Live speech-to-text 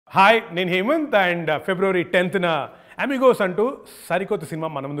Hi నేను Hemant and February 10th Amigos అంటూ సరికొత్త సినిమా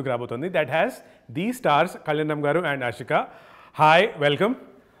మన ముందుకు రాబోతుంది దట్ హ్యాస్ ది స్టార్స్ కళ్యాణం గారు and Ashika. Hi welcome.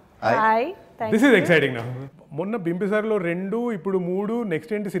 Hi this is exciting నా. మొన్న బింబిసార్లో 2 ఇప్పుడు 3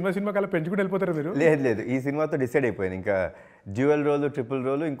 నెక్స్ట్ ఏంటి సినిమా కల్లా పెంచుకుంటూ వెళ్ళిపోతారు మీరు? లేదు ఈ సినిమాతో డిసైడ్ అయిపోయాను ఇంకా డ్యూయల్ రోల్ ట్రిపుల్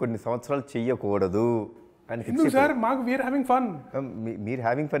రోల్ ఇంకొన్ని సంవత్సరాలు చెయ్యకూడదు అని. ఎందుకు సార్? మాకు వీఆర్ హ్యావింగ్ ఫన్. మీరు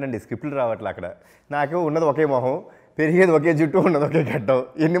హ్యావింగ్ ఫన్ అండి, స్క్రిప్ట్లు రావట్లే అక్కడ. నాకు ఉన్నది ఒకే మొహం, పెరిగేది ఒకే జుట్టు, ఉన్నది ఒకే గడ్డం,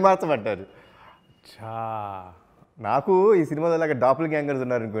 ఎన్ని మార్చబడ్డారు. నాకు ఈ సినిమాలో లాగా డాపుల్ గ్యాంగర్స్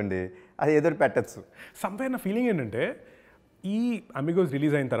ఉన్నారనుకోండి, అది ఏదో పెట్టచ్చు. సంపైన ఫీలింగ్ ఏంటంటే ఈ అమిగోస్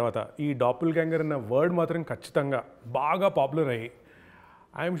రిలీజ్ అయిన తర్వాత ఈ డాపుల్ గ్యాంగర్ అన్న వర్డ్ మాత్రం ఖచ్చితంగా బాగా పాపులర్ అయ్యి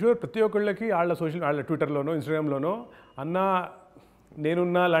ఐఎమ్ షూర్ ప్రతి ఒక్కళ్ళకి వాళ్ళ ట్విట్టర్లోనో ఇన్స్టాగ్రామ్లోనో అన్న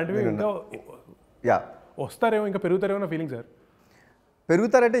నేనున్నా లాంటివి ఇంకా వస్తారేమో, ఇంకా పెరుగుతారేమో నా feeling sir.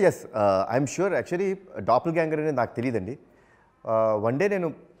 పెరుగుతారంటే yes, I'm sure. Actually డాపుల్ ganger అనేది నాకు తెలియదండి. వన్ డే నేను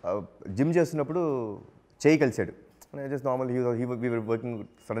జిమ్ చేస్తున్నప్పుడు చేయి కలిసాడు. Just normal we were working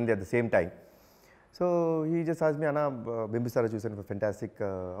suddenly at the same time. So he just asked me, అన్న బింబిసారా చూసాను, ఫెంటాస్టిక్,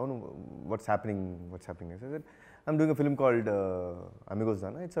 అవును, what's happening I'm doing a film called Amigos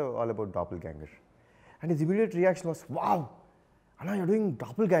అన్న, it's all about డాపుల్ ganger. And his immediate reaction was, wow అన్న you doing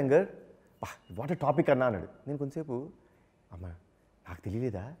డాపుల్ ganger, what a topic అన్నా అన్నాడు. నేను కొంతసేపు, అమ్మ నాకు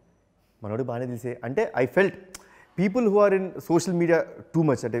తెలియలేదా, మనోడు బాగానే తెలిసే. అంటే I felt people who are in social media too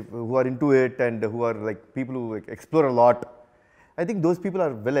much, అంటే who are in to it and who are like people who explore a lot, I think those people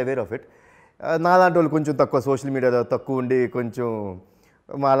are well aware of it. నా లాంటి వాళ్ళు కొంచెం తక్కువ, social మీడియాలో తక్కువ ఉండి కొంచెం,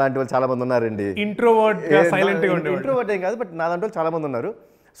 మా లాంటి వాళ్ళు చాలామంది ఉన్నారండి. ఇంట్రోవర్ట్ ఏం కాదు, బట్ నా లాంటి వాళ్ళు చాలామంది ఉన్నారు.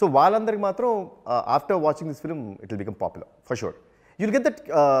 సో వాళ్ళందరికీ మాత్రం after watching this film it will become popular for sure. You'll get that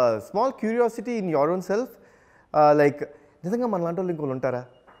small curiosity in your own self, like నిజంగా మన లాంటి వాళ్ళు ఇంకోళ్ళు ఉంటారా,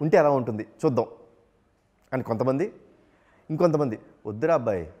 ఉంటే ఎలా ఉంటుంది చూద్దాం అని కొంతమంది. ఇంకొంతమంది వద్దురా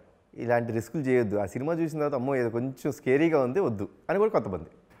అబ్బాయి ఇలాంటి రిస్కులు చేయొద్దు, ఆ సినిమా చూసిన తర్వాత అమ్మో ఏదో కొంచెం స్కేరీగా ఉంది వద్దు అని కూడా కొంతమంది.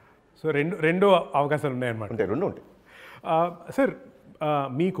 సో రెండు అవకాశాలు ఉన్నాయన్నమాట. ఉంటాయి, రెండు ఉంటాయి. సార్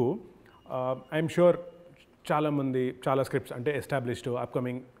మీకు ఐఎమ్ షూర్ చాలామంది చాలా స్క్రిప్ట్స్ అంటే ఎస్టాబ్లిష్డ్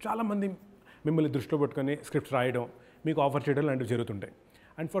అప్కమింగ్ చాలామంది మిమ్మల్ని దృష్టిలో పెట్టుకొని స్క్రిప్ట్స్ రాయడం, మీకు ఆఫర్ చేయడం లాంటివి జరుగుతుంటాయి.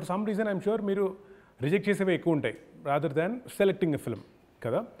 And for some reason I'm sure మీరు రిజెక్ట్ చేసేవి ఎక్కువ ఉంటాయి rather than selecting a film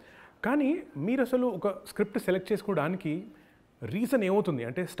కదా. కానీ మీరు అసలు ఒక స్క్రిప్ట్ సెలెక్ట్ చేసుకోవడానికి రీజన్ ఏమవుతుంది?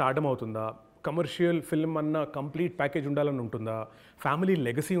 అంటే స్టార్డమ్ అవుతుందా, కమర్షియల్ ఫిల్మ్ అన్న కంప్లీట్ ప్యాకేజ్ ఉండాలని ఉంటుందా, ఫ్యామిలీ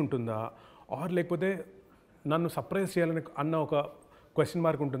లెగసీ ఉంటుందా, ఆర్ లేకపోతే నన్ను సర్ప్రైజ్ చేయాలని అన్న ఒక క్వశ్చన్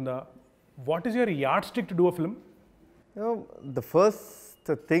మార్క్ ఉంటుందా? What is your yard stick to do a film? The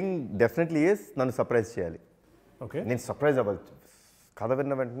first thing definitely is నన్ను సర్ప్రైజ్ చేయాలి. ఓకే, నేను సర్ప్రైజ్ అవ్వాలి. కథ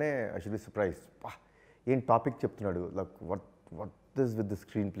విన్న వెంటనే ఐ షుడ్ బి సర్ప్రైజ్. ఏం టాపిక్ చెప్తున్నాడు, like what this with the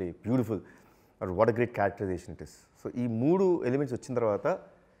screen play beautiful, are what a great characterisation it is. So ఈ 3 ఎలిమెంట్స్ వచ్చిన తర్వాత,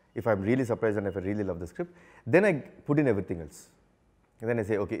 if I'm really surprised and if I really love the script, then I put in everything else. And then I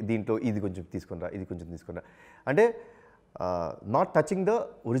say, okay, దీంట్లో ఇది కొంచెం తీసుకురా, ఇది కొంచెం తీసుకురా. అంటే not touching the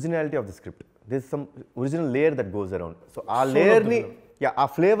originality of the script, this some original layer that goes around. So ఆ లేయర్ని, ఆ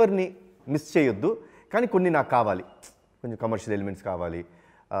ఫ్లేవర్ని మిస్ చేయొద్దు. కానీ కొన్ని నాకు కావాలి, కొంచెం కమర్షియల్ ఎలిమెంట్స్ కావాలి.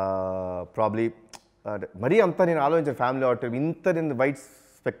 ప్రాబ్లీ మరీ అంతా నేను ఆలోచించాను, ఫ్యామిలీ ఆర్టర్ ఇంత నేను వైట్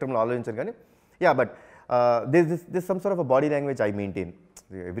స్పెక్ట్రమ్లో ఆలోచించాను. కానీ but this some sort of a body language I maintain.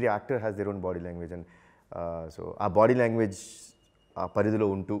 Every actor has their own body language, and so ఆ బాడీ లాంగ్వేజ్ ఆ పరిధిలో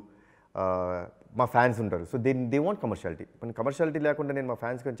ఉంటూ మా ఫ్యాన్స్ ఉంటారు. So they want commerciality. మన కమర్షియాలిటీ లేకుండా నేను మా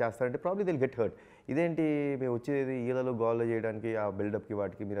ఫ్యాన్స్ కానీ చేస్తానంటే probably they will get hurt. ఇదేంటి మేము వచ్చేది ఈలలో గోల్లో చేయడానికి, ఆ బిల్డప్కి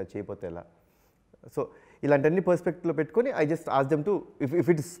వాటికి మీరు అది చేయకపోతే ఎలా? సో ఇలాంటివన్నీ పర్స్పెక్టివ్లో పెట్టుకొని I just ask them to if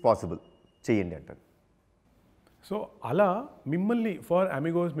it is possible చేయండి అంటారు. సో అలా మిమ్మల్ని ఫర్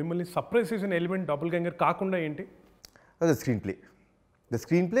అమిగోస్ మిమ్మల్ని సర్ప్రైజ్ చేసిన ఎలిమెంట్ డబుల్ గ్యాంగర్ కాకుండా ఏంటి? The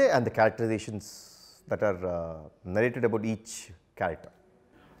screen play and the characterisations that are narrated about each character.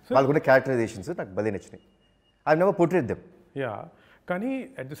 వాళ్ళకున్న క్యారెక్టరైజేషన్స్ నాకు భలే నచ్చినాయి. I never portrait them. కానీ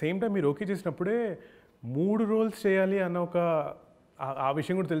అట్ ద సేమ్ టైం మీరు ఓకే చేసినప్పుడే 3 రోల్స్ చేయాలి అన్న ఒక ఆ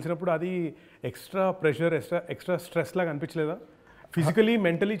విషయం కూడా తెలిసినప్పుడు అది ఎక్స్ట్రా ప్రెషర్, ఎక్స్ట్రా స్ట్రెస్ లాగా అనిపించలేదా? ఫిజికలీ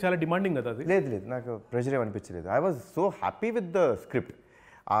మెంటలీ చాలా డిమాండింగ్ కదా అది. లేదు నాకు ప్రెషర్ ఏమి అనిపించలేదు. I was so happy with the script.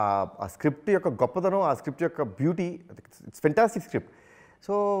 ఆ స్క్రిప్ట్ యొక్క గొప్పతనం, ఆ స్క్రిప్ట్ యొక్క beauty, it's fantastic script.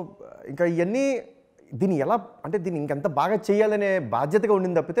 So ఇంకా ఇవన్నీ దీన్ని ఎలా అంటే దీన్ని ఇంకెంత బాగా చేయాలనే బాధ్యతగా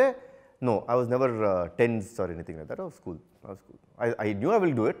ఉండింది తప్పితే no, I was never tens or anything like that. School I knew I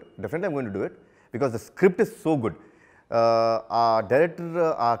will do it, definitely I'm going to do it because the script is so good. ఆ డైరెక్టర్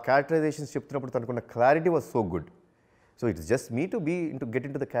ఆ క్యారెక్టరైజేషన్స్ చెప్తున్నప్పుడు తనకున్న clarity was so good. So it's just me to get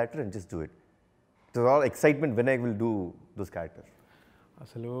into the character and just do it. It's all excitement when I will do those characters.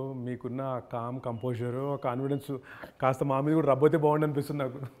 అసలు మీకున్న com composer confidence కాస్త మా మీద కూడా రబ్బోతే బాగుండు అనిపిస్తుంది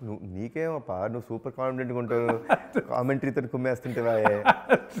నాకు. నీకేమప్పా, నువ్వు సూపర్ కాన్ఫిడెంట్గా ఉంటావు, కామెంటరీతో కుమ్మేస్తుంటేవా.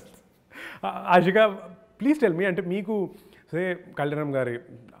 ఆషిక ప్లీజ్ టెల్ మీ, అంటే మీకు సే కళ్యాణం గారి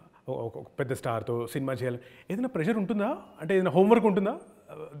ఒక పెద్ద స్టార్తో సినిమా చేయాలి, ఏదైనా ప్రెషర్ ఉంటుందా? అంటే ఏదైనా హోంవర్క్ ఉంటుందా?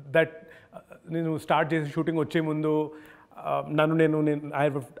 దట్ నేను స్టార్ట్ చేసి షూటింగ్ వచ్చే ముందు నేను I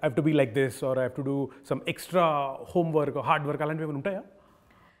have to be like this are I have to do some extra homework hard work అలాంటివి ఏమైనా ఉంటాయా?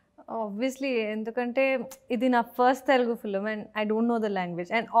 Obviously, ఎందుకంటే ఇది నా first Telugu film and I don't know the language,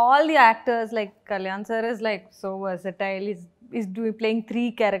 and all the actors like Kalyan sir is like so versatile. He's playing 3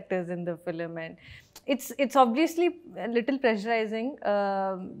 characters in the film, and it's obviously a little pressurizing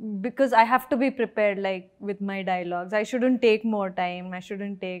because I have to be prepared, like with my dialogues. I shouldn't take more time. I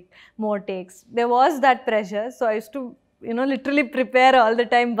shouldn't take more takes. There was that pressure, so I used to literally prepare all the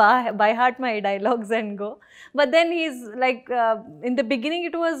time, by heart my dialogues and go. But then he's like, in the beginning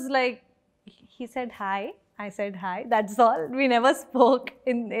it was like, he said hi, I said hi, that's all. We never spoke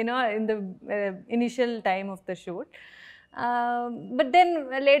in the initial time of the shoot. But then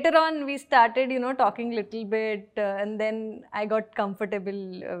later on we started, talking little bit, and then I got comfortable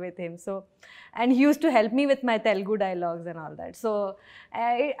with him. So, and he used to help me with my Telugu dialogues and all that. So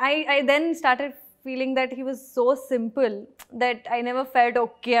I then started feeling that he was so simple that I never felt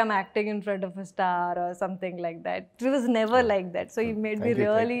okay, I'm acting in front of a star or something like that. It was never like that. So he made me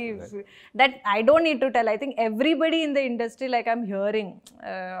really that I don't need to tell. I think everybody in the industry, like I'm hearing,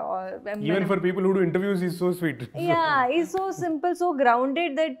 even for people who do interviews, he's so sweet. Yeah, he's so simple, so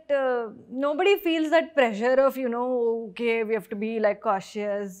grounded that nobody feels that pressure of okay, we have to be like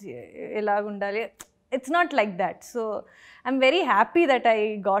cautious, elagundali. It's not like that. So I'm very happy that I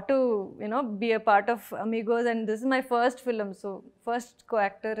got to be a part of Amigos, and this is my first film. So first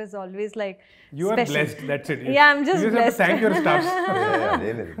co-actor is always like you are special. Blessed. That's it. Yeah, I'm just you blessed. Have to thank your stars.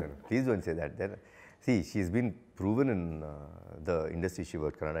 Please don't say that. See, she's been proven in the industry she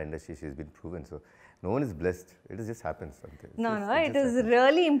worked, Kannada industry. She's been proven. So no one is blessed. It just happens. No, it is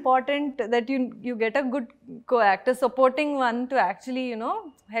really important that you get a good co-actor supporting one to actually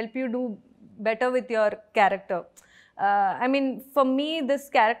help you do better with your character. I mean, for me, this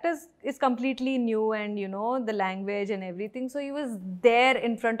character is completely new, and the language and everything. So he was there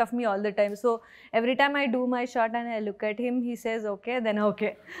in front of me all the time. So every time I do my shot and I look at him, he says, okay, then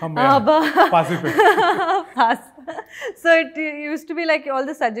okay. Pass. So it used to be like all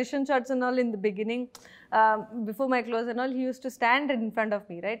the suggestion shots and all in the beginning. Before my close and all, he used to stand in front of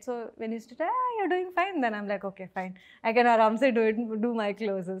me, right? So when he used to say, you're doing fine, then I'm like, okay, fine. I can aramse do my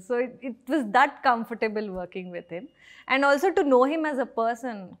closes. So it was that comfortable working with him. And also to know him as a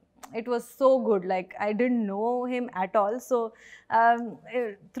person, it was so good. Like, I didn't know him at all. So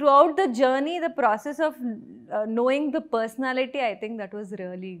throughout the journey, the process of knowing the personality, I think that was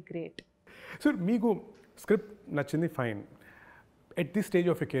really great. So, meeku script nachindi fine. At this stage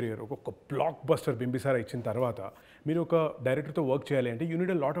of your career, ఒక block buster Bimbisara ఇచ్చిన తర్వాత మీరు ఒక డైరెక్టర్తో work చేయాలి అంటే you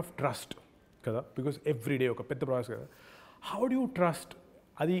need a lot of trust కదా, because every day ఒక పెద్ద ప్రాసెస్ కదా. How do you trust?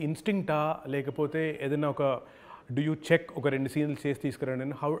 అది ఇన్స్టింక్టా లేకపోతే ఏదైనా ఒక డూ యూ చెక్ ఒక 2 సీన్లు చేసి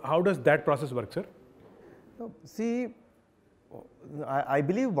తీసుకురండి? How does that process work sir? C I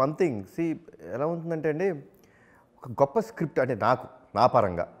believe one thing. C ఎలా ఉంటుందంటే అండి, ఒక గొప్ప స్క్రిప్ట్ అంటే నా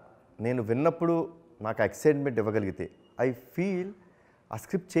పరంగా నేను విన్నప్పుడు నాకు ఎక్సైట్మెంట్ ఇవ్వగలిగితే ఐ ఫీల్ ఆ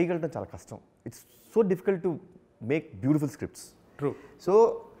స్క్రిప్ట్ చేయగలడం చాలా కష్టం. It's so difficult to make beautiful scripts. True. So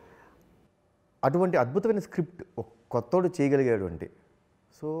అటువంటి అద్భుతమైన స్క్రిప్ట్ ఒక కొత్తోడు చేయగలిగాడు అంటే,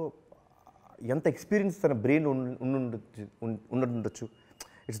 సో ఎంత ఎక్స్పీరియన్స్ తన బ్రెయిన్ ఉండొచ్చు.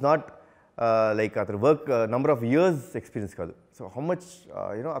 ఇట్స్ నాట్ లైక్ అతని work number of years experience కాదు. సో హౌ మచ్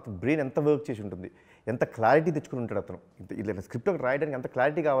అతని బ్రెయిన్ ఎంత వర్క్ చేసి ఉంటుంది, ఎంత క్లారిటీ తెచ్చుకుని ఉంటాడు అతను. ఇట్లా స్క్రిప్ట్ ఒకటి రాయడానికి ఎంత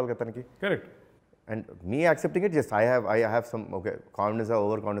క్లారిటీ కావాలి కదా తనకి. Correct. And me accepting it, just I have some okay confidence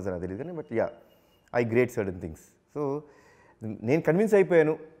over confidence అని తెలియదు కానీ, but yeah I great certain things. So నేను కన్విన్స్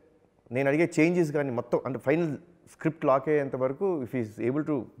అయిపోయాను. నేను అడిగే చేంజెస్ కానీ మొత్తం అంటే ఫైనల్ స్క్రిప్ట్ లాక్ అయ్యేంత వరకు, if is able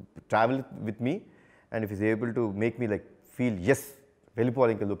to travel with me and if is able to make me like feel yes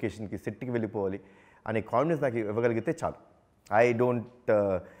వెళ్ళిపోవాలి, ఇంకా లొకేషన్కి సెట్కి వెళ్ళిపోవాలి అనే కాన్ఫిడెన్స్ నాకు ఇవ్వగలిగితే చాలు. ఐ డోంట్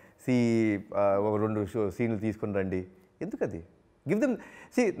సీ 2 సీన్లు తీసుకుని రండి, ఎందుకు అది. Give them,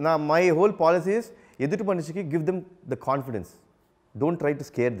 see my whole policy is ఎదుటి మనిషికి give them the confidence. Don't try to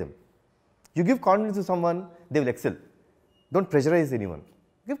scare them. You give confidence to some one, they will excel. Don't pressurise any one.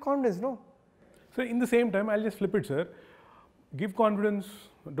 Give confidence. No. So in the same time I just flip it sir, give confidence,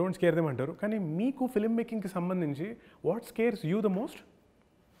 don't scare them అంటారు. కానీ మీకు film మేకింగ్కి సంబంధించి what scares you the most?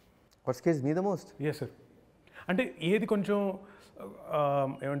 What scares me the most? Yes sir. అంటే ఏది కొంచెం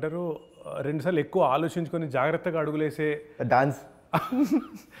ఏమంటారు 2 సార్లు ఎక్కువ ఆలోచించుకొని జాగ్రత్తగా అడుగులేసే? డాన్స్.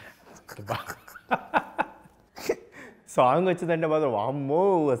 సాంగ్ వచ్చిందంటే మాత్రం వామ్మో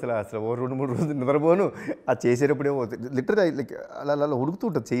అసలు అసలు ఓ 2-3 రోజులు నిద్రపోను. అది చేసేటప్పుడేమో లిటరల్ లైక్ అలా అలా ఉడుకుతూ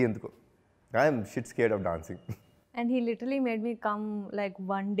ఉంటుంది చెయ్యి ఎందుకు. I'm shit scared of dancing. And he literally made me come like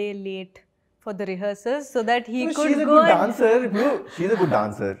one day late for the rehearsals so that he could She's a go good and dancer. ఇప్పుడు she's a good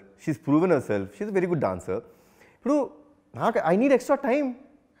dancer. She's proven herself. She's a very good dancer. ఇప్పుడు నాకు I need extra time.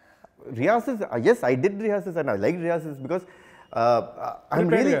 Rehearsals, yes, I did rehearsals and I like rehearsals because I'm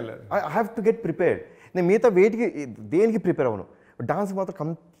really, I have to get prepared. నేను మిగతా వేటికి దేనికి prepare అవ్వను. Dance మాత్రం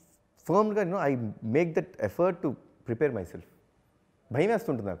కన్ఫర్మ్గా I make that effort to prepare my self. భయం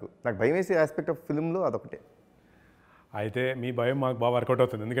వేస్తుంటుంది నాకు భయం వేసే ఆస్పెక్ట్ ఆఫ్ ఫిల్మ్లో అదొకటే. అయితే మీ భయం మాకు బాగా వర్కౌట్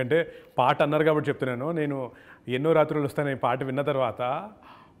అవుతుంది, ఎందుకంటే పాట అన్నారు కాబట్టి చెప్తున్నాను. నేను ఎన్నో రాత్రులు వస్తాను ఈ పాట విన్న తర్వాత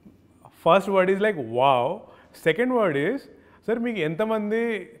first word is like wow, second word is sir మీకు ఎంతమంది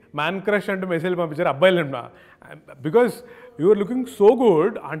మ్యాన్ క్రష్ అంటూ మెసేజ్ పంపించారు అబ్బాయిలు అంటున్నా, because you are looking so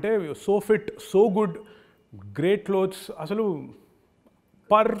good, అంటే so fit, so good, great clothes, అసలు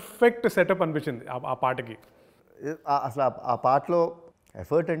పర్ఫెక్ట్ సెటప్ అనిపించింది ఆ పాటకి. అసలు ఆ పాటలో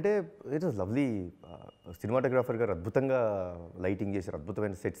ఎఫర్ట్ అంటే ఇట్ వాజ్ లవ్లీ. సినిమాటోగ్రాఫర్ గారు అద్భుతంగా లైటింగ్ చేశారు,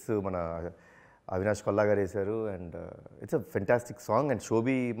 అద్భుతమైన సెట్స్ మన అవినాష్ కొల్లా గారు వేశారు. And it's a fantastic song. And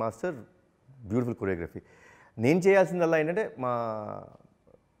Sobhi master beautiful choreography. నేను చేయాల్సిందల్లా ఏంటంటే మా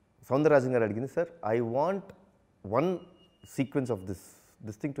సౌందరరాజన్ గారు అడిగింది, sir I want one sequence of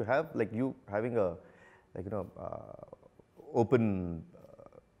this thing to have like you having a like you know open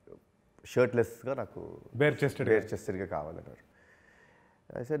షర్ట్లెస్గా నాకు బేర్ చెస్టెడ్గా కావాలన్నారు.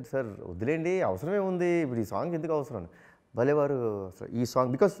 ఐ సెడ్ సార్ వదిలేండి, అవసరమే ఉంది, ఇప్పుడు ఈ సాంగ్ ఎందుకు అవసరం. భలేవారు అసలు ఈ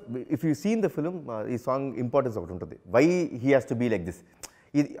song because if you seen the film ఈ సాంగ్ ఇంపార్టెన్స్ ఒకటి ఉంటుంది. Why he has to be like this.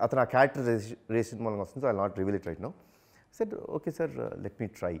 ఇది అతను ఆ క్యారెక్టరైజేషన్ మూలంగా వస్తుంది. So I not reveal it right now. Said okay sir let me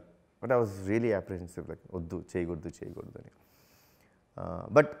try. But I was really అప్రిహెన్సివ్ like వద్దు చేయకూడదు అని.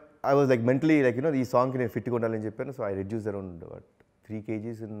 But I was like mentally like you know ఈ సాంగ్కి నేను ఫిట్గా ఉండాలని చెప్పాను. So I reduce around 3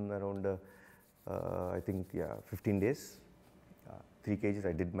 kgs in around I think 15 days. 3 kgs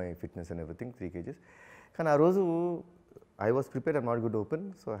I did my fitness and everything, 3 kgs. కానీ ఆ రోజు I was prepare and not good open.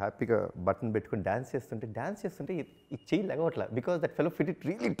 So హ్యాపీగా బటన్ పెట్టుకొని డాన్స్ చేస్తుంటే ఇది చేయలేగవట్లే because that fellow fit it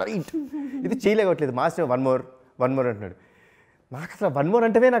really tight. ఇది చేయలేగట్లేదు. Master one more అంటున్నాడు. నాకు అసలు వన్ మోర్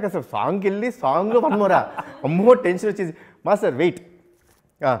అంటే నాకు అసలు సాంగ్కి వెళ్ళి సాంగ్లో వన్ మోరా అమ్మో టెన్షన్ వచ్చేసి మాస్టర్ వెయిట్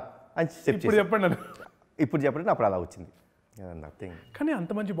అని చెప్పండి అప్పుడు అలా వచ్చింది. నథింగ్. కానీ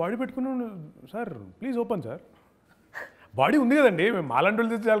అంత మంచి బాడీ పెట్టుకున్నాను sir, please open sir. Body ఉంది కదండి, మేము మాలాంటి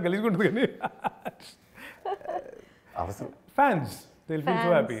వాళ్ళు చాలా గలీజ్గా ఉంటుంది కానీ అవసరం. Fans they feel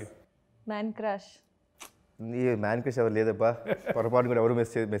so happy. Man crush ఎవరు లేదబ్బా, పొరపాటు కూడా ఎవరు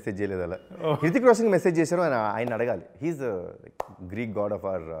మెసేజ్ చేయలేదు. అలా హృతిక్ రోషన్ మెసేజ్ చేశారు, ఆయన అడగాలి. He's Greek God of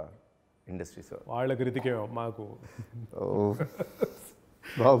our industry. So వాళ్ళకి హృతికే మాకు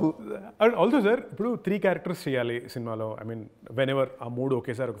బాబు. అండ్ ఆల్సో సార్ ఇప్పుడు 3 క్యారెక్టర్స్ చేయాలి సినిమాలో. ఐ మీన్ వెన్ ఎవర్ ఆ 3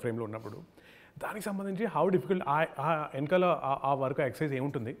 ఒకేసారి ఒక ఫ్రేమ్లో ఉన్నప్పుడు దానికి సంబంధించి హౌ డిఫికల్ట్ వెనకాల ఆ వర్క్ ఎక్సర్సైజ్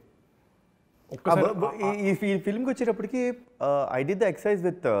ఏముంటుంది? ఈ ఫిల్మ్కి వచ్చేటప్పటికి I did the exercise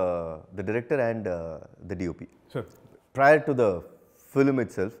with the director and the DOP prior to the film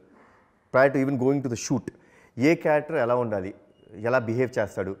it self, prior to even going to the shoot. A character ఎలా ఉండాలి, ఎలా బిహేవ్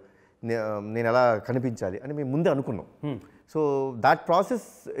చేస్తాడు, నేను ఎలా కనిపించాలి అని మేము ముందే అనుకున్నాం. So that process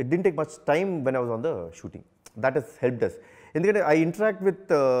it didn't take much time when I was on the shooting. That Hess helped అస్. ఎందుకంటే I interact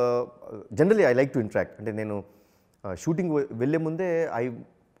with generally I like to interact. అంటే నేను షూటింగ్ వెళ్ళే ముందే I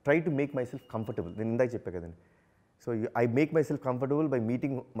try to make my self comfortable. నేను ఇందాక చెప్పా కదండి. So I make my self comfortable by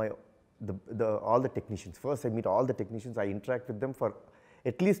meeting all the technicians. First I meet all the technicians. I interact with them for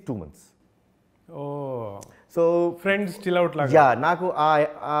at least 2 months. So friends chill out లాగా. Yeah, నాకు ఆ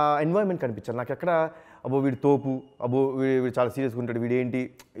environment కనిపించాలి. నాకు ఎక్కడ అబ్బో వీడు తోపు, అబ్బో వీడు చాలా సీరియస్గా ఉంటాడు, వీడు ఏంటి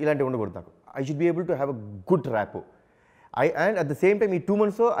ఇలాంటివి ఉండకూడదు. నాకు I should be able to have a good rapport. And at the same time ఈ 2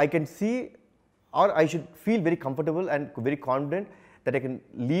 months I can see are I should feel very comfortable and very confident that I can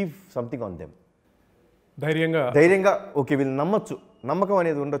leave something on them. ధైర్యంగా okay వీళ్ళు నమ్మకం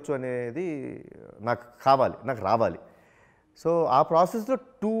అనేది ఉండొచ్చు అనేది నాకు రావాలి. So ఆ ప్రాసెస్లో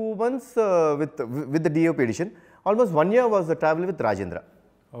 2 months with the DOP edition, almost 1 year was the travel with Rajendra.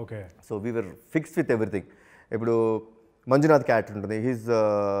 Okay. So we were fixed with everything. ఇప్పుడు మంజునాథ్ క్యారెక్టర్ ఉంటుంది. He's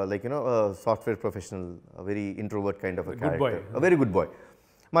like you know software professional, very introvert kind of character, very good bye.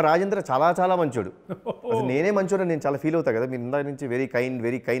 మా రాజేంద్ర చాలా మంచోడు. అసలు నేనే మంచోడు నేను చాలా ఫీల్ అవుతా కదా. మీరు ఇందాక నుంచి వెరీ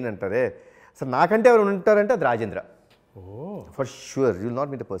కైండ్ అంటారే. అసలు నాకంటే ఎవరు ఉంటారంటే అది Rajendra. For sure you will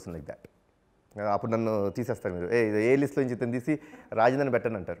not meet a person like that. అప్పుడు నన్ను తీసేస్తారు మీరు, ఏ లిస్ట్లో నుంచి ఇతను తీసి రాజేంద్రని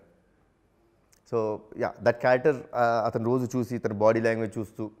పెట్టని అంటారు. సో యా, దట్ క్యారెక్టర్ అతను రోజు చూసి తన బాడీ లాంగ్వేజ్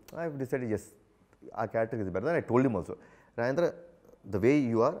చూస్తూ ఐ డిసైడెడ్ ఎస్ ఆ character is better. I told him also, Rajendra the way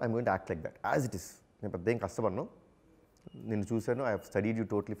you are I'm going to act like that as it is. నేను పెద్ద ఏం కష్టపడను, నేను చూశాను, I have studied you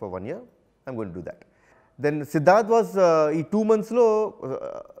totally for 1 year, I'm going to do that. Then Siddharth was ఈ 2 monthsలో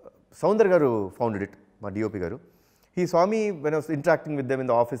సౌందర్ గారు founded it, మా DOP గారు. He saw me when I was interacting with them in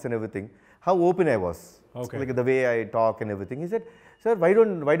the office and everything, how open I was. Okay. Like the way I talk and everything. He said, sir,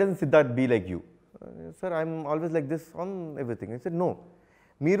 why doesn't Siddharth be like you? Sir, I'm always like this on everything. I said, no.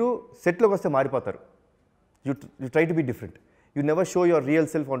 Meeru set loki vaste maaripotaru. You try to be different. You never show your real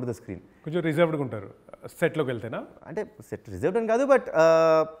self onto the screen. కొంచెం రిజర్వ్డ్గా ఉంటారు సెట్లోకి వెళ్తేనా? అంటే set reserved అని కాదు, but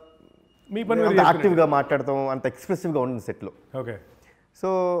మీ పని అంత యాక్టివ్గా మాట్లాడతాం, అంత ఎక్స్ప్రెసివ్గా ఉంటుంది సెట్లో. ఓకే. సో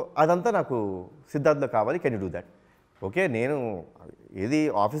అదంతా నాకు సిద్ధార్థ్లో కావాలి. Can you do that? Okay, నేను ఏది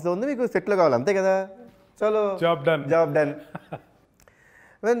ఆఫీస్లో ఉంది, మీకు సెట్లో కావాలి, అంతే కదా, చలో job done.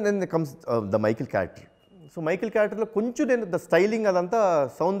 Then comes the Michael character. So Michael క్యారెక్టర్లో కొంచెం నేను ద స్టైలింగ్ అదంతా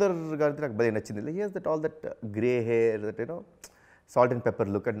సౌందర్ గారికి నాకు బాగా నచ్చింది. He has that all that grey hair, that you know salt and pepper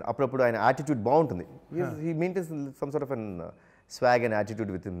look, and అప్పుడప్పుడు ఆయన యాటిట్యూడ్ బాగుంటుంది. He maintains some sort of an swag and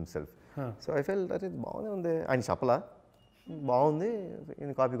attitude with himself. So I full that ఇది బాగానే ఉంది, ఆయన చెప్పలా బాగుంది,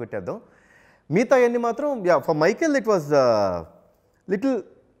 నేను కాపీ కొట్టేద్దాం. మిగతా అన్నీ మాత్రం for Michael it was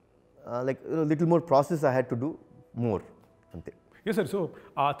little more process I had to do more, అంతే. Yes sir. సో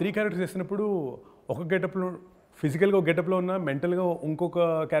ఆ 3 క్యారెక్టర్స్ చేసినప్పుడు ఒక గెటప్లో ఫిజికల్గా ఒక గెటప్లో ఉన్న మెంటల్గా ఇంకొక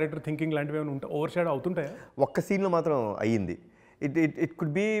క్యారెక్టర్ థింకింగ్ లాంటివి ఏమైనా ఉంటాయి, ఓవర్ షాడో అవుతుంటాయా? ఒక్క సీన్లో మాత్రం అయ్యింది. It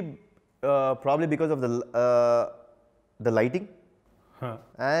could be probably because of the lighting,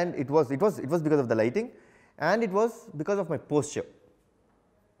 and it was because of the lighting, and it was because of my posture.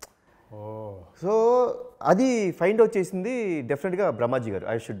 So అది ఫైండ్ అవుట్ చేసింది డెఫినెట్గా బ్రహ్మాజీ గారు.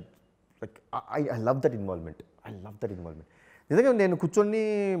 I love that involvement. నిజంగా నేను కూర్చొని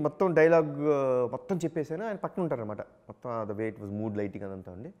మొత్తం డైలాగ్ మొత్తం చెప్పేసాను, ఆయన పక్కన ఉంటారనమాట, మొత్తం the way it was mood lighting అదంతా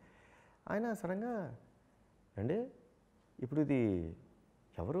అండి. ఆయన సడన్గా అండి ఇప్పుడు ఇది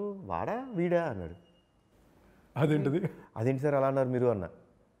ఎవరు, వాడా వీడా అన్నాడు. అదేంటి సార్ అలా అన్నారు మీరు అన్న.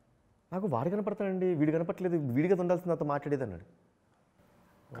 నాకు వాడు కనపడతాడండి, వీడు కనపట్లేదు, వీడిగా ఉండాల్సింది నాతో మాట్లాడేది అన్నాడు.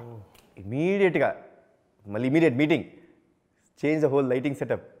 ఇమీడియట్గా మళ్ళీ immediate meeting, change the whole lighting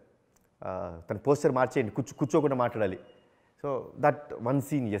setup, తన పోస్టర్ మార్చేయండి, కూర్చోకుండా మాట్లాడాలి. So that one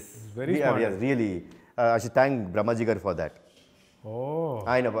scene, yes really I should thank Brahmaji గారు ఫర్ దాట్.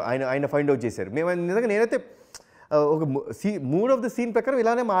 ఆయన ఫైండ్ అవుట్ చేశారు. మేము నిజంగా నేనైతే ఒక మూడ్ ఆఫ్ ద సీన్ ప్రకారం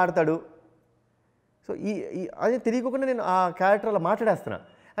ఇలానే మాట్లాడతాడు. సో అదే తెలియకుండా నేను ఆ క్యారెక్టర్ అలా మాట్లాడేస్తున్నా.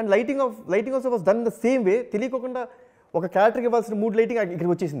 And lighting also was done the same way. తెలియకుండా ఒక క్యారెక్టర్కి ఇవ్వాల్సిన మూడ్ లైటింగ్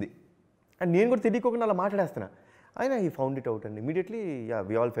ఇక్కడికి వచ్చేసింది, అండ్ నేను కూడా తెలియకుండా అలా మాట్లాడేస్తున్నా. ఆయన ఈ found it out and immediately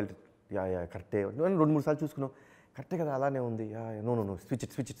we all felt కరెక్టే. 2-3 సార్లు చూసుకున్నాం, కరెక్టే కదా, అలానే ఉంది, నో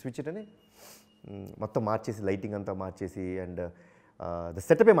స్విచ్ ఇట్ అని మొత్తం మార్చేసి, లైటింగ్ అంతా మార్చేసి, అండ్ ద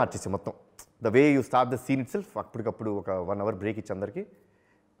సెటపే మార్చేసి మొత్తం, the way you start the scene it self. అప్పటికప్పుడు ఒక 1 hour బ్రేక్ ఇచ్చి అందరికీ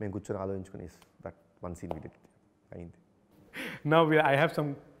మేము కూర్చొని ఆలోచించుకుని that one scene we did అయింది. Now I have some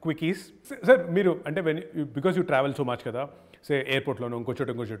quickies. Sir, మీరు అంటే because you travel so much కదా, సే ఎయిర్పోర్ట్లోనో ఇంకో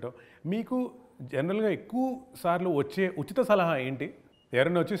చోట మీకు జనరల్గా ఎక్కువ సార్లు వచ్చే ఉచిత సలహా ఏంటి?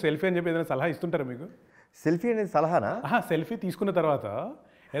 ఎవరైనా వచ్చి సెల్ఫీ అని చెప్పి ఏదైనా సలహా ఇస్తుంటారా మీకు? సెల్ఫీ అనేది సలహానా? సెల్ఫీ తీసుకున్న తర్వాత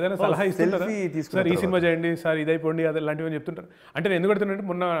ఏదైనా సలహా ఇస్తుంటారా? సార్ ఈ సినిమా చేయండి, సార్ ఇదైపోండి, అది ఇలాంటివి చెప్తుంటారు. అంటే నేను ఎందుకు అడుగుతున్నానంటే,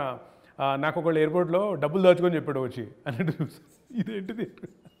 మొన్న నాకు ఒకళ్ళు ఎయిర్పోర్ట్లో డబ్బులు దాచుకొని చెప్పాడు వచ్చి అన్నట్టు. ఇదేంటిది?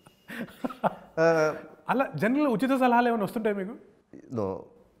 అలా జనరల్ ఉచిత సలహాలు ఏమైనా వస్తుంటాయి మీకు? No,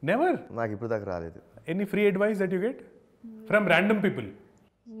 never. నాకు ఇప్పుడు దాకా రాలేదు. Any free advice that you get from random people?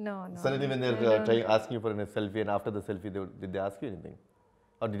 No. Suddenly when they're trying asking you for a selfie, and after the selfie did they ask you anything,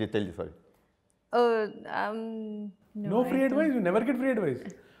 or did they tell you sorry? No free advice. You never get free advice.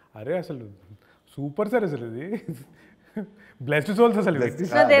 అరే అసలు super sir అసలు ఇది. Blessed souls అసలు.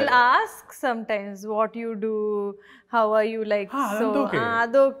 No, they'll ask sometimes what you do, how are you, like, so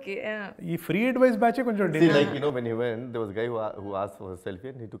adokay. ఈ free advice batch కొంచెం See, like, you know, when he went, there was a guy who asked for a selfie,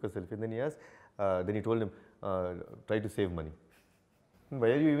 and he took a selfie, and then he asked, then he told him, try to save money. Why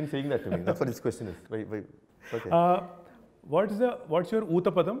are you even saying that to me? That's what his question is. Why? Okay. What's your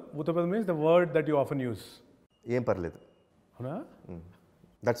ఊతపదం? ఊతపదం means the word that you often use. ఏం పర్లేదు. అవునా?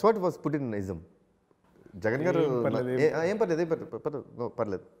 That's what was put in ism. Jagan గారు ఏం పర్లేదు,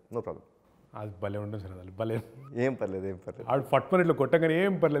 పర్లేదు, no problem. అది భలే ఉంటుంది సార్, అది భలే. ఏం పర్లేదు. ఆడు ఫట్మని ఇట్లా కొట్టగానే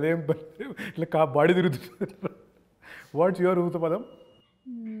ఏం పర్లేదు ఇట్లా బాడీ తిరుగుతుంది. What's your ఊతపదం?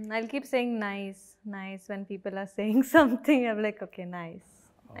 I'll keep saying nice when people are saying something. I'm like, okay, nice.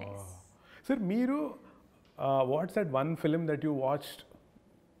 Sir, మీరు what's that one film that you watched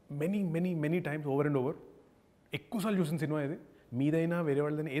many times over and over? ఎక్కువసార్లు చూసిన సినిమా ఇది, మీదైనా వేరే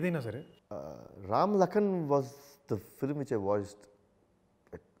వాళ్ళదైనా ఏదైనా సరే? Ram Lakhan was the film which I watched.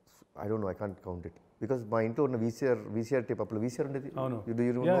 I don't know, I can't count it. Because మా ఇంట్లో ఉన్న వీసీఆర్ టేప్ అప్పుడు వీసీఆర్ ఉండేది. అవును.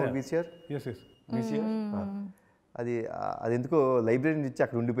 వీసీఆర్ ఎస్ ఎస్ అది అది ఎందుకో లైబ్రరీ నుంచి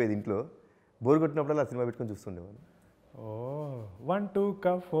అక్కడ ఉండిపోయేది ఇంట్లో. బోర్ కొట్టినప్పుడు ఆ సినిమా పెట్టుకొని చూస్తుండేవాళ్ళు. ఓ 1 2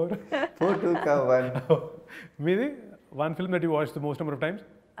 కా 4 4 2 కా 1. మీది one film that you watched the most number of times?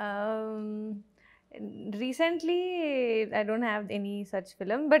 Recently, I don't have any such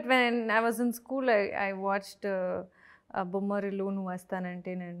film, but when I was in school, I watched Bommarilu Nu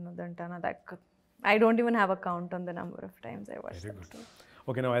Vastanante Nenu Dantana. That I don't even have a count on the number of times I watched Very that. good.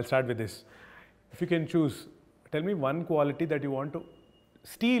 Okay, now I'll start with this. If you can choose, tell me one quality that you want to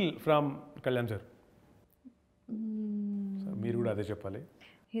steal from Kalyan sir. So, మీరు కూడా అదే చెప్పాలి.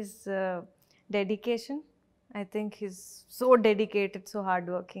 His dedication. I think he's so dedicated, so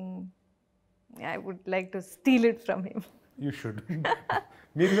hardworking. I would like to steal it from him. You should.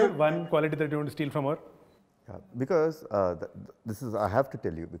 Meeru, one quality that you want to steal from her? Yeah, because this is, I have to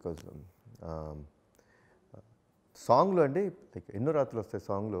tell you, because సాంగ్లో అండి like ఎన్నో రాత్రులు వస్తాయి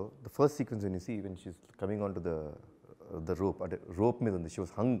సాంగ్లో the first sequence when you see when she's coming on to the rope, అంటే rope మీద ఉంది, she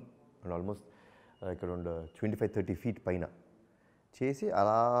was hung and almost ఇక్కడ ఉండ 25-30 feet పైన చేసి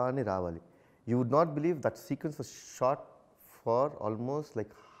అలానే రావాలి. You would not believe that sequence was shot for almost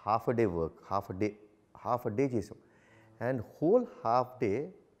like half a day work, half a day చేసాం. And whole half day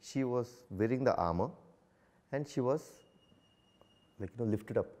she was wearing the armor and she was like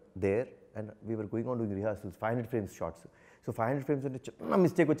lifted up there, and we were going on doing rehearsals, 500 frames shots. So 500 frames అంటే చిన్న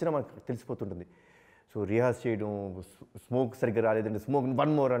mistake వచ్చినా మనకు తెలిసిపోతుంటుంది. So rehearse చేయడం, smoke సరిగ్గా రాలేదంటే smoke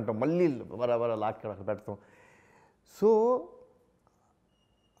one more అంటాం, మళ్ళీ వర లాక్ అక్కడ పెడతాం. సో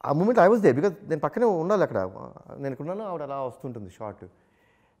ఆ moment I was they, because నేను పక్కనే ఉండాలి అక్కడ, నేను ఇక్కడ ఉన్నాను, ఆవిడ అలా వస్తుంటుంది షార్ట్.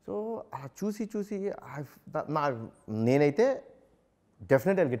 సో అలా చూసి నేనైతే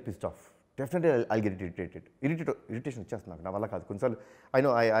definitely I'll get pissed off, definitely I'll get irritation వచ్చేస్తుంది నాకు, నా వల్ల కాదు. కొన్నిసార్లు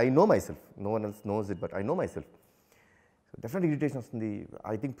I know my self, no one else knows it, but I know my self. Definitely irritation వస్తుంది.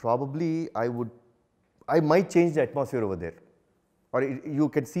 I think probably I might change the atmosphere over there, or you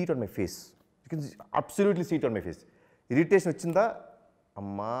can see it on my face. You can absolutely see it on my face. Irritation వచ్చిందా,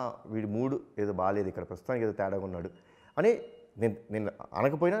 అమ్మా వీడి మూడు ఏదో బాగాలేదు, ఇక్కడ ప్రస్తుతానికి ఏదో తేడాగా ఉన్నాడు అని నేను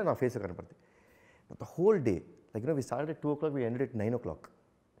అనకపోయినా నా ఫేస్ కనపడుతుంది. But the whole day like we started at 2 o'clock, we ended at 9 o'clock,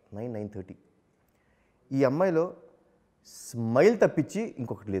 9:30. ఈ అమ్మాయిలో స్మైల్ తప్పించి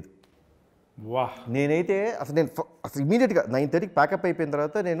ఇంకొకటి లేదు. వాహ్. నేనైతే అసలు ఇమీడియట్గా 9:30కి ప్యాకప్ అయిపోయిన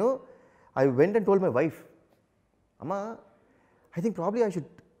తర్వాత I went and told my wife, Amma, I think probably I should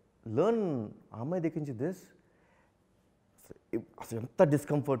learn అమ్మాయి దగ్గర నుంచి దిస్. అసలు ఎంత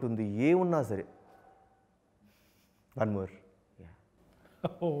డిస్కంఫర్ట్ ఉంది, ఏమున్నా సరే వన్ మోర్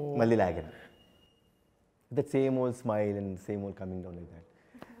మళ్ళీ లాగాను, that same old smile and same old coming down like that.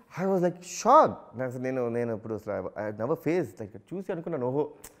 I was like shock. నేను ఇప్పుడు అసలు ఐ నెవర్ ఫేస్ లైక్ చూసి అనుకున్నాను, ఓహో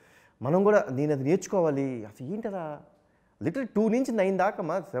మనం కూడా నేను అది నేర్చుకోవాలి. అసలు ఏంటదా లిటరల్ 2 నుంచి 9 దాకా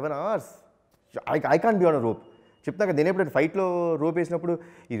 7 hours I can't be on a rope. చెప్తా కదా, నేను ఎప్పుడైతే ఫైట్లో రోప్ వేసినప్పుడు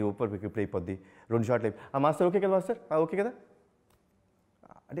ఈ రోప్ ఇప్పుడు అయిపోద్ది, 2 షాట్లు అయిపోయి, మాస్టర్ ఓకే కదా మాస్టర్, ఓకే కదా,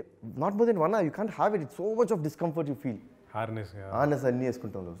 అంటే not more than 1 hour you can't have it. So much of discomfort you feel. Harness అన్నీ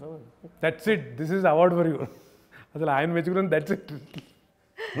వేసుకుంటాం. So that's it, this is award for you. అసలు ఆయన మెచ్చుకున్నాను, that's it.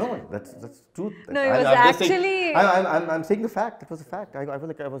 No, that's truth. No, it was actually. I'm saying the fact. It was a fact.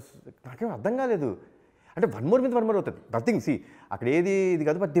 I was నాకేం అర్థం కాలేదు. అంటే one more అవుతుంది, nothing. C అక్కడ ఏది ఇది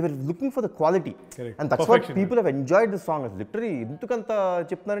కాదు, but they were looking for the quality, and that's what people have enjoyed the song. Literally ఎందుకంత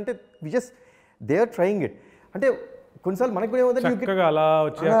చెప్తున్నారంటే we just they are trying it. అంటే కొన్నిసార్లు మనకు కూడా చక్కగా అలా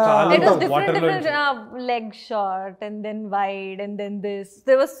వచ్చి It was different leg shot and then wide and then this.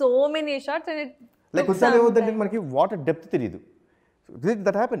 There were so many shots and it. Like కొన్నిసార్లు ఏమవుతుందంటే మనకి వాటర్ డెప్త్ తెలియదు.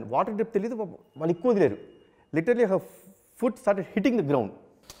 దట్ హ్యాపెన్, వాటర్ డెప్త్ తెలియదు, వాళ్ళు ఎక్కువ వదిలేరు. Literally her foot started hitting the ground.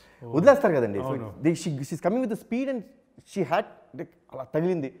 వదిలేస్తారు కదండి. She's coming with the speed and she had అలా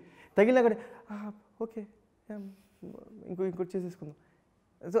తగిలినా కూడా ఓకే ఇంకోటి చేసేసుకుందాం.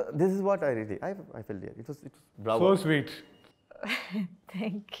 So this is what I full here. It was Bravo. So sweet.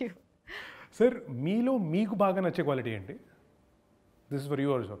 Thank you. Sir, మీలో మీకు బాగా నచ్చే క్వాలిటీ ఏంటి? This is for you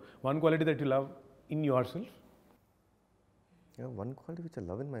also. One quality that you love in your self. One quality which I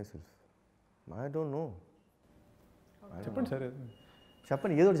love in my self, I don't know. చెప్పండి sir.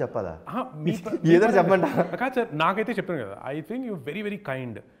 చెప్పండి, ఏదో చెప్పాలా? ఏదో చెప్పండి. కాదు సార్, నాకైతే చెప్పాను కదా, I think you very very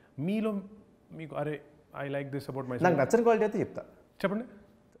kind. మీలో మీకు అరే I like this about my self. నాకు నచ్చని క్వాలిటీ అయితే చెప్తా. చెప్పండి.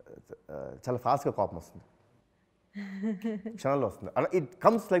 చాలా ఫాస్ట్గా కోపం వస్తుంది, క్షణాల్లో వస్తుంది. అలా it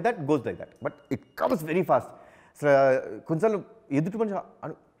comes like that, goes like that, but it comes very fast. అసలు కొన్నిసార్లు ఎదుటి మనిషి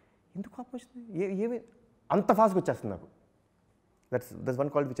ఎందుకు కోపం వచ్చింది, ఏమి అంత ఫాస్ట్గా వచ్చేస్తుంది నాకు. That's one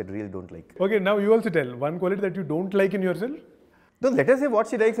quality which I really don't like. Okay, now you also tell one quality that you don't like in yourself. Don't let us say what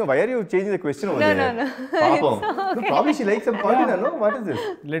she likes. Why are you changing the question over No, there? no. Papam. No, probably she likes some content, no? What is this?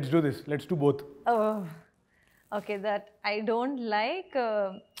 Let's do this. Let's do both. Oh, okay. That I don't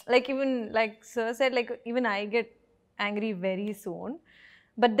like even like Sir said, like even I get angry very soon.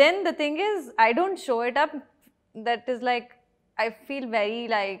 But then the thing is, I don't show it up. That is like, I feel very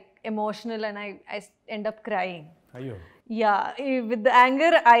like emotional and I end up crying. Ayyo. Yeah, with the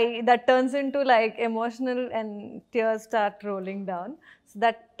anger, that turns into like emotional and tears start rolling down. So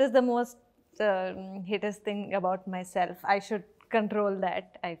that is the most hideous thing about myself. I should control that,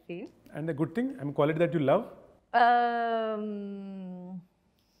 I feel. And the good thing, quality that you love.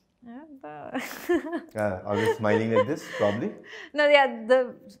 Always smiling like this, probably. No, yeah,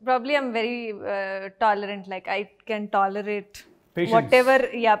 probably I'm very tolerant. Like I can tolerate Patience. whatever,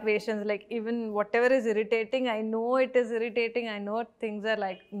 patience. Like even whatever is irritating, I know it is irritating. I know things are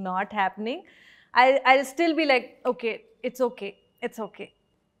like not happening. I'll still be like, okay, it's okay.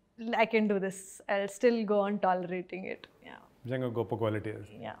 I can do this. I'll still go on tolerating it. Yeah. నిజంగా గొప్ప quality అది.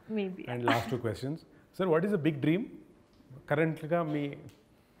 Yeah, maybe. And last 2 questions. Sir, what is a big dream? కరెంట్గా మీ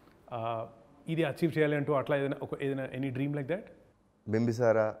ఇది achieve చేయాలి అంటూ అట్లా ఏదైనా any dream like that?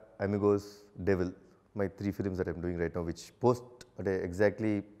 Bimbisara, Amigos, Devil, my 3 films that I'm doing right now, which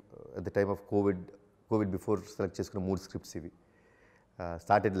exactly at the time of COVID before select చేసుకున్న 3 scripts ఇవి.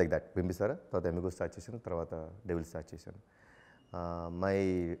 Started like that, Bimbisara, తర్వాత Amigos start చేశాను, తర్వాత Devil start చేశాను. My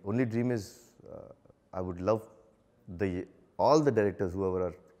only dream is I would love all the directors whoever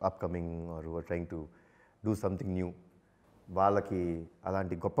are upcoming or who are trying to do something new, వాళ్ళకి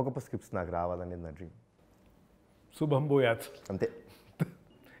అలాంటి గొప్ప గొప్ప స్క్రిప్ట్స్ నాకు రావాలనేది నా డ్రీమ్. శుభం భూయాత్. అంతే.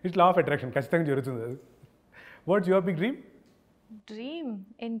 ఇట్స్ లా ఆఫ్ అట్రాక్షన్, ఖచ్చితంగా జరుగుతుంది అది. What's your big dream? Dream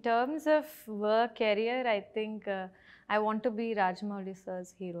in terms of work career, I think I want to be Rajamouli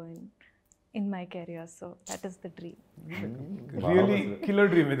sir's heroine in my career, so that is the dream. Really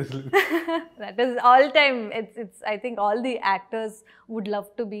killer dream ఇది. That is all time. It's I think all the actors would love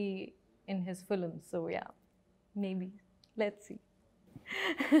to be in his film, so yeah, maybe let's see.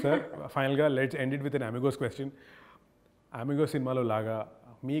 Sir, ఫైనల్గా let's end it with an Amigos question. Amigos సినిమాలో లాగా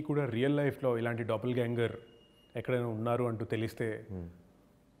మీకు కూడా real లైఫ్లో ఇలాంటి double ganger ఎక్కడైనా ఉన్నారు అంటూ తెలిస్తే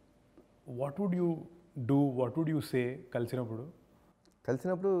what would you do, what would you say కలిసినప్పుడు?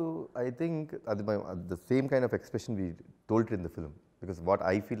 ఐ థింక్ అది the same kind of expression we told it in the film, because what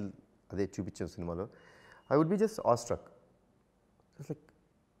I feel అదే చూపించాను సినిమాలో. I would be just all struck. It's like,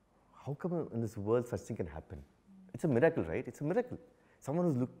 how come in this world such thing can happen? It's a miracle, right? It's a miracle. Someone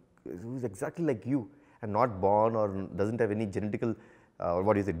who's exactly like you and not born or doesn't have any genetical or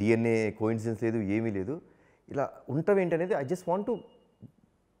what is it, DNA coincidence ledu, emi ledu. Ila untaventi anedi, I just want to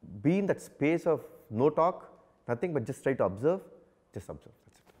be in that space of no talk, nothing, but just try to observe. Just observe.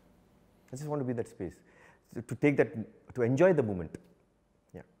 That's it. I just want to be in that space to take that, to enjoy the moment.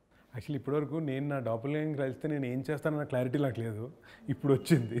 Actually ఇప్పటివరకు నేను నా double gang కలిస్తే నేను ఏం చేస్తానన్న clarity నాకు లేదు, ఇప్పుడు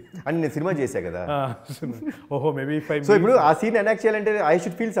వచ్చింది. అని నేను సినిమా చేశా కదా. ఓహో, మేబీ సో ఇప్పుడు ఆ సీన్ ఎనాక్ట్ చేయాలంటే I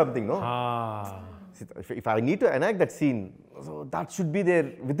should feel something, no? If I need to enact that scene, so that should be there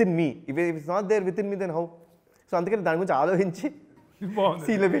within me. If it's not there within me, then how? So అందుకని దాని గురించి ఆలోచించి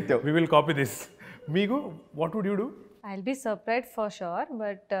సీన్లో పెట్టావు. We will copy this. మీకు what would you do? I'll be surprised for sure,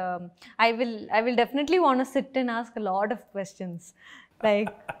 but I will definitely want to sit and ask a lot of questions.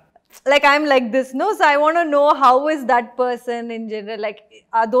 Like I'm like this, no? So I want to know how is that person in general, like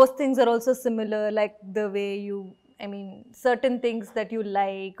are those things are also similar, like the way you, I mean, certain things that you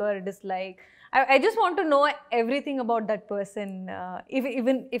like or dislike. I just want to know everything about that person,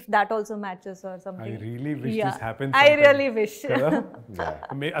 even if that also matches or something. I really wish this happens. I really wish.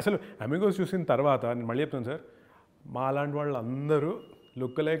 అసలు Amigos చూసిన తర్వాత నేను మళ్ళీ చెప్తాను sir, మా అలాంటి వాళ్ళు అందరూ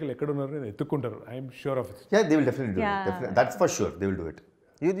లుక్ లైక్లు ఎక్కడ ఉన్నారు ఎత్తుక్కుంటారు. I'm sure of it. Yeah, they will definitely do it. Definitely. That's for sure. They will do it.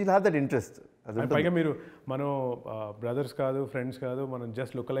 You'll have that interest. పైగా మీరు మనం బ్రదర్స్ కాదు, ఫ్రెండ్స్ కాదు, మనం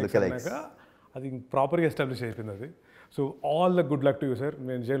జస్ట్ లుక్ లైక్స్ అన్నాక అది ప్రాపర్గా ఎస్టాబ్లిష్ అయిపోయింది అది. So all the good luck to you sir.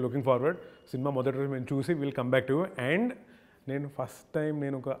 నేను లుకింగ్ ఫార్వర్డ్. సినిమా మొదటి రోజు మేము చూసి will come back to you. And నేను ఫస్ట్ టైం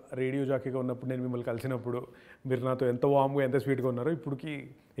నేను ఒక రేడియో జాకీగా ఉన్నప్పుడు నేను మిమ్మల్ని కలిసినప్పుడు మీరు నాతో ఎంత వామ్గా ఎంత స్వీట్గా ఉన్నారో ఇప్పటికి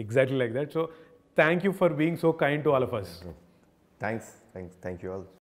exactly like that. So thank you for being so kind to all of us. Thank you all.